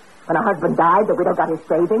I? When a husband died, the widow got his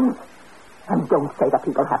savings. And don't say that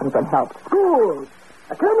people haven't been helped. Schools,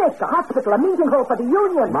 a clinic, a hospital, a meeting hall for the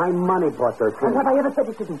union. My money bought those things. And have I ever said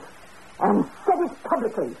it didn't? And said it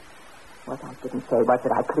publicly. What I didn't say was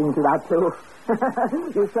that I cleaned you out, too.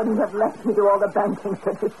 You shouldn't have let me do all the banking,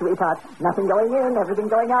 said your sweetheart. Nothing going in, everything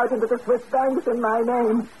going out into the Swiss banks in my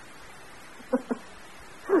name.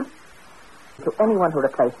 To anyone who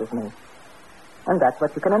replaces me. And that's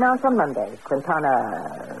what you can announce on Monday.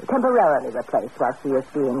 Quintana temporarily replaced while she is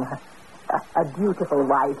being a beautiful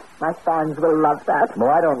wife. My fans will love that. No,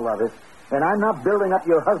 I don't love it. And I'm not building up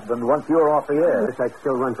your husband once you're off the air. Yes, I'd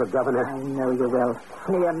still run for governor. I know you will.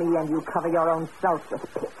 Sneer me and you cover your own self with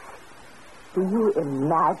pitch. Do you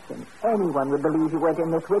imagine anyone would believe you went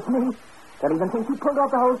in this with me? They'll even think you pulled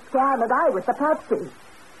off the whole scam and I was the patsy.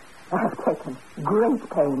 I have taken great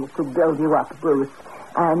pains to build you up, Bruce.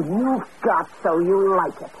 And you've got so you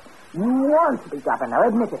like it. You want to be governor,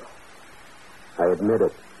 admit it. I admit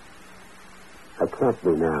it. I can't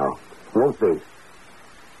be now. Won't be.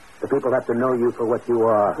 The people have to know you for what you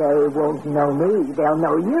are. They won't know me. They'll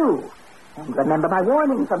know you. And remember my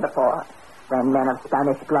warning from before. When men of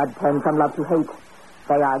Spanish blood turn from love to hate,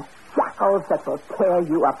 they are jackals that will tear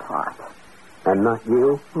you apart. And not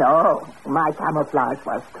you? No. My camouflage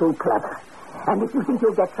was too clever. And if you think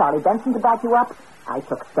you'll get Charlie Benson to back you up, I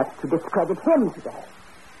took steps to discredit him today.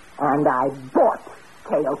 And I bought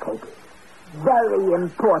KOKD. Very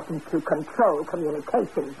important to control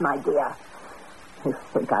communications, my dear. You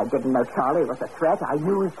think I didn't know Charlie was a threat? I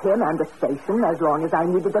used him and the station as long as I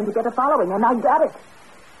needed them to get a following, and I got it.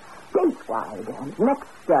 Statewide, and next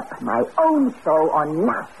step, my own show on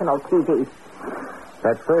national TV.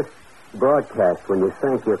 That first broadcast when you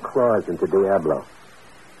sank your claws into Diablo.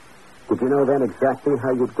 Did you know then exactly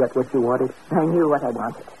how you'd get what you wanted? I knew what I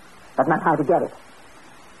wanted, but not how to get it.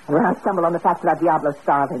 And when I stumbled on the fact that Diablo's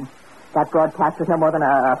starving, that broadcast was no more than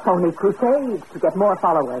a phony crusade to get more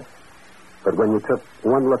followers. But when you took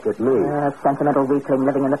one look at me... A sentimental weakling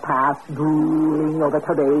living in the past, drooling over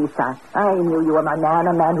Teresa. I knew you were my man,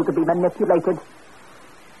 a man who could be manipulated.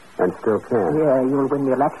 And still can. Yeah, you'll win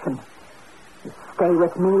the election. You stay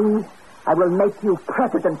with me, I will make you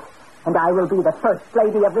president, and I will be the first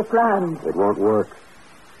lady of this land. It won't work.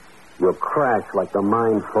 You'll crash like the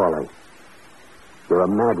mine falling. You're a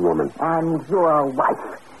mad woman. And you're a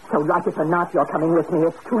wife. So like it or not, you're coming with me.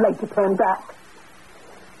 It's too late to turn back.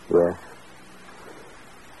 Yes.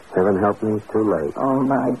 Heaven help me, it's too late. Oh,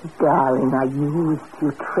 my darling, I used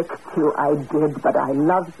you, tricked you, I did, but I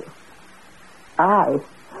love you. I,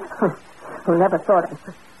 who never thought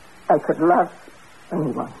I could love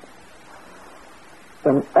anyone.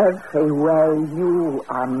 In every way, you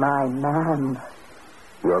are my man.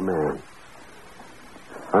 Your man.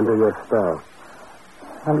 Under your spell.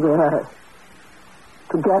 And we are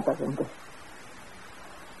together in this.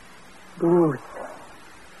 Bruce.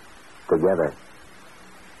 Together.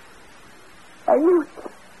 I knew it.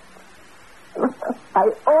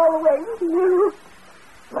 I always knew.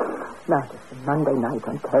 Now, listen, Monday night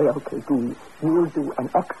on KOKD, you'll do an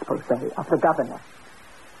expose of the governor.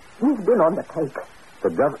 He's been on the take. The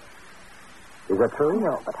governor? Is that true?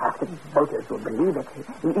 No, but half the voters will believe it.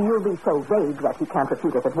 You'll be so vague that he can't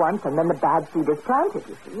refute it at once, and then the bad seed is planted,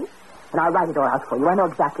 you see. And I'll write it all out for you. I know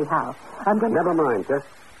exactly how. I'm going to... Never mind.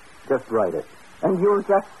 Just write it. And you'll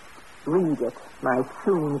just read it, my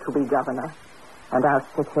soon-to-be governor. And I'll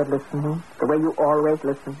sit here listening, the way you always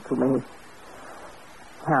listen to me.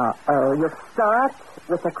 Now, you start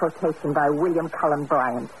with a quotation by William Cullen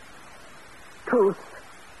Bryant. Truth,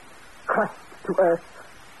 crushed to earth,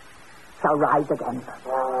 shall rise again.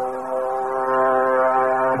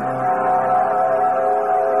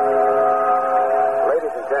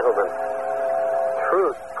 Ladies and gentlemen,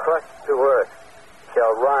 truth crushed to earth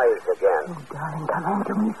shall rise again. Oh, darling, come in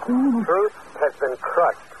to me soon. Truth has been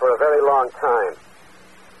crushed for a very long time.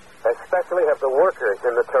 Especially have the workers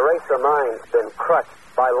in the Teresa mines been crushed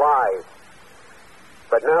by lies.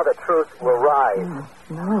 But now the truth will rise.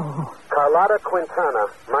 No. Carlotta Quintana,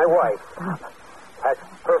 my wife, has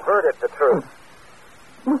perverted the truth.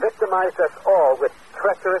 Victimized us all with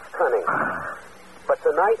treacherous cunning. But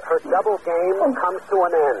tonight her double game comes to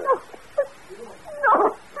an end.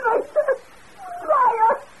 No,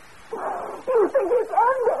 liar! You think it's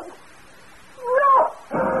ended? No!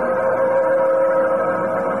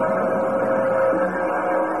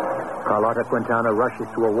 Carlotta Quintana rushes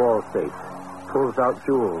to a wall safe, pulls out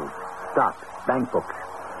jewels, stocks, bank books.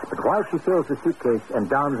 But while she fills the suitcase and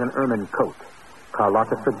dons an ermine coat,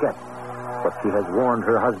 Carlotta forgets what she has warned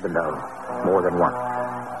her husband of more than once.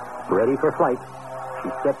 Ready for flight, she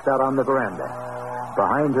steps out on the veranda.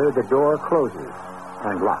 Behind her, the door closes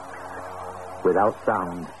and locks. Without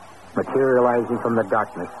sound, materializing from the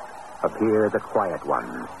darkness, appear the quiet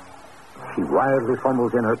ones. She wildly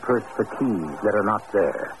fumbles in her purse for keys that are not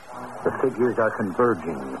there. The figures are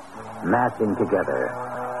converging, massing together.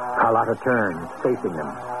 Carlotta turns, facing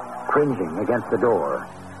them, cringing against the door.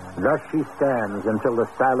 Thus she stands until the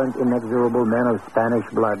silent, inexorable men of Spanish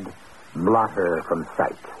blood blot her from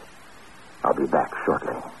sight. I'll be back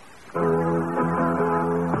shortly.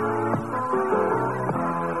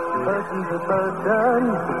 Person to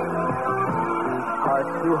person, heart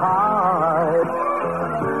to heart.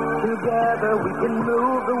 Together we can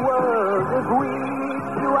move the world if we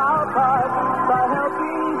do our part by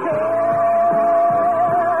helping care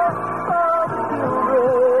of children.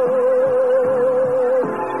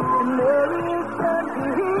 And there is time to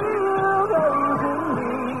heal those in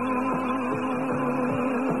need.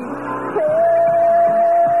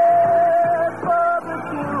 Care for the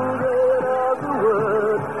children of the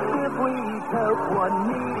world. If we help one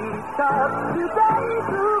needy child today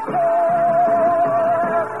to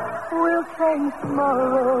care, we'll change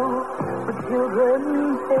tomorrow for children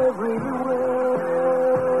everywhere.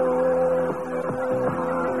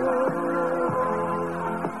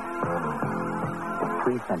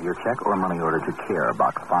 Please send your check or money order to Care,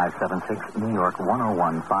 Box 576, New York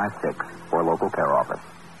 10156, or local care office.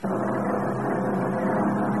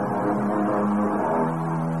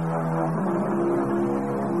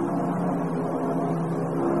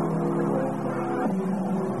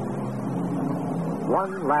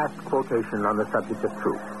 One last quotation on the subject of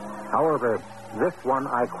truth. However, this one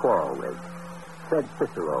I quarrel with. Said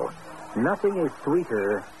Cicero, nothing is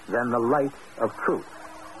sweeter than the light of truth.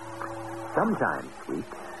 Sometimes sweet.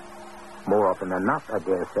 More often than not, I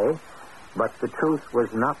dare say. But the truth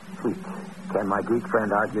was not sweet. Can my Greek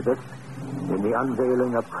friend argue this? In the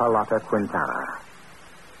unveiling of Carlotta Quintana.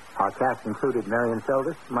 Our cast included Marion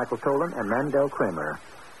Seldes, Michael Tolan, and Mandel Kramer.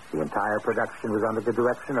 The entire production was under the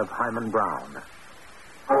direction of Hyman Brown.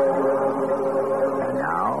 And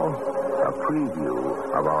now, a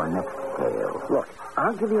preview of our next tale. Look,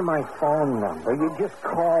 I'll give you my phone number. You just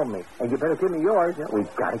call me. And you better give me yours.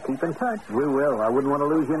 We've got to keep in touch. We will. I wouldn't want to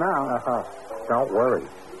lose you now. Don't worry.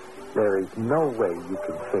 There is no way you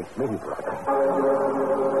can shake me, brother.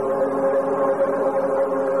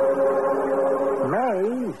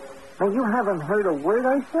 May, you haven't heard a word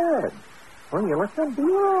I said. Will you listen?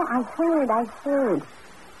 Yeah, I heard.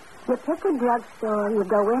 You pick a drugstore, you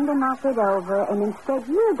go in to knock it over, and instead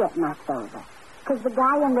you get knocked over. Because the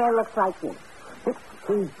guy in there looks like you.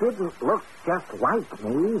 He didn't look just like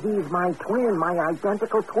me. He's my twin, my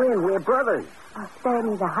identical twin. We're brothers. Oh, spare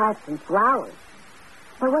me the hearts and flowers.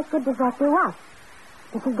 But what good does that do us?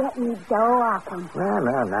 If you get me dough, I'll come. Well,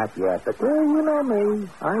 no, not yet. But you know me.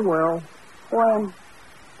 I will. When?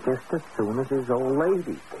 Just as soon as his old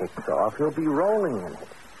lady kicks off, he'll be rolling in it.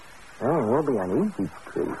 And we'll be on Easy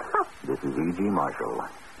Street. This is E.G. Marshall,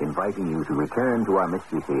 inviting you to return to our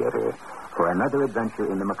Mystery Theater for another adventure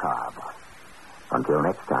in the macabre. Until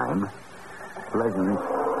next time, pleasant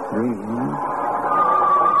dreams.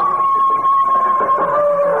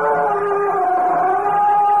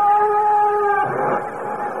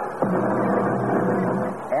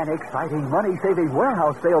 An exciting money-saving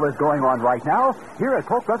warehouse sale is going on right now here at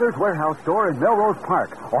Polk Brothers Warehouse Store in Melrose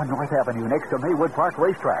Park on North Avenue next to Maywood Park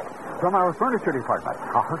Racetrack. From our furniture department,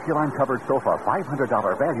 a Herculine covered sofa,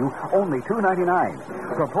 $500 value, only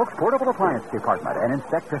 $299. From Polk's portable appliance department, an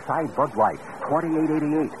insecticide bug light,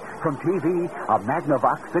 $28.88. From TV, a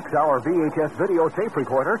Magnavox 6-hour VHS videotape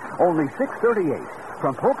recorder, only $638.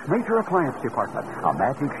 From Polk's major appliance department, a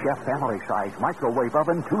Magic Chef family-size microwave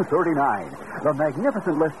oven, $239. The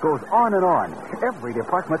magnificent list goes on and on. Every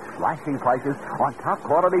department slashing prices on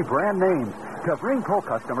top-quality brand names to bring Polk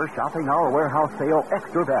customers shopping our warehouse sale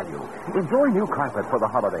extra value. Enjoy new carpet for the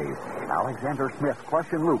holidays. Alexander Smith plush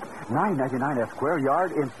and loop, $9.99 a square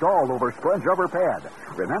yard, installed over sponge rubber pad.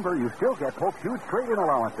 Remember, you still get Polk's huge trade-in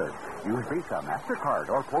allowances. Use Visa, MasterCard,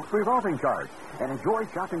 or Polk's revolving charge. And enjoy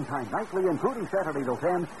shopping time nightly, including Saturday till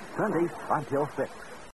 10, Sundays until 6.